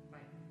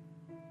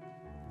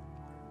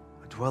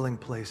 a dwelling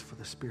place for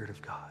the Spirit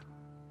of God.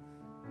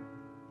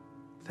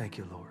 Thank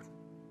you, Lord.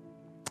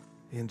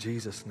 In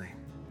Jesus' name,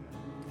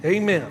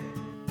 Amen.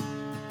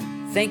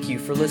 Thank you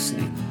for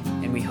listening,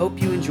 and we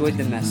hope you enjoyed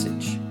the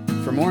message.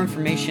 For more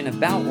information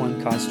about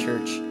One Cause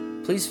Church,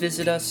 please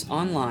visit us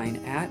online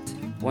at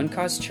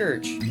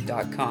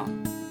onecausechurch.com.